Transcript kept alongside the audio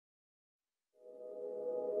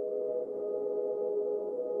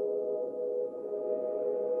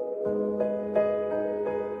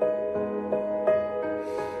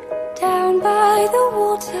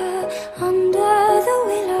water, under the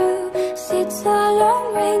willow, sits a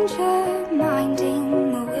lone ranger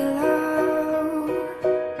minding the willow.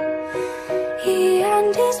 He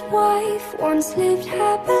and his wife once lived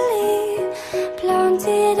happily,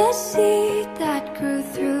 planted a seed that grew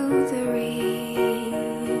through the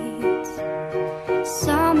reeds.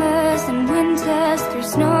 Summers and winters, through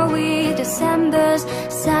snowy Decembers,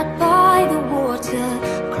 sat by the water,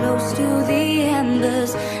 close to the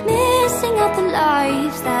embers, missing out the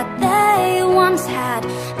lives that they once had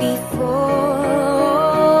before.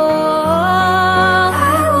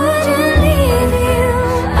 I wouldn't leave you,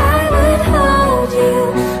 I would hold you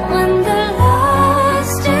when the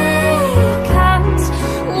last day comes.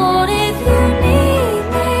 What if you need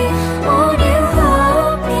me? Won't you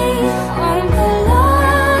hold me on the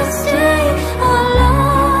last day, our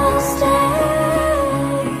last day?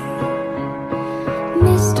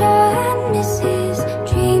 Mr. and Mrs.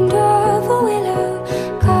 dreamed of a willow,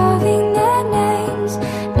 carving their names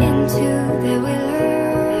into the willow.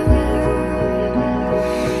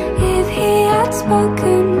 If he had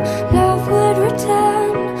spoken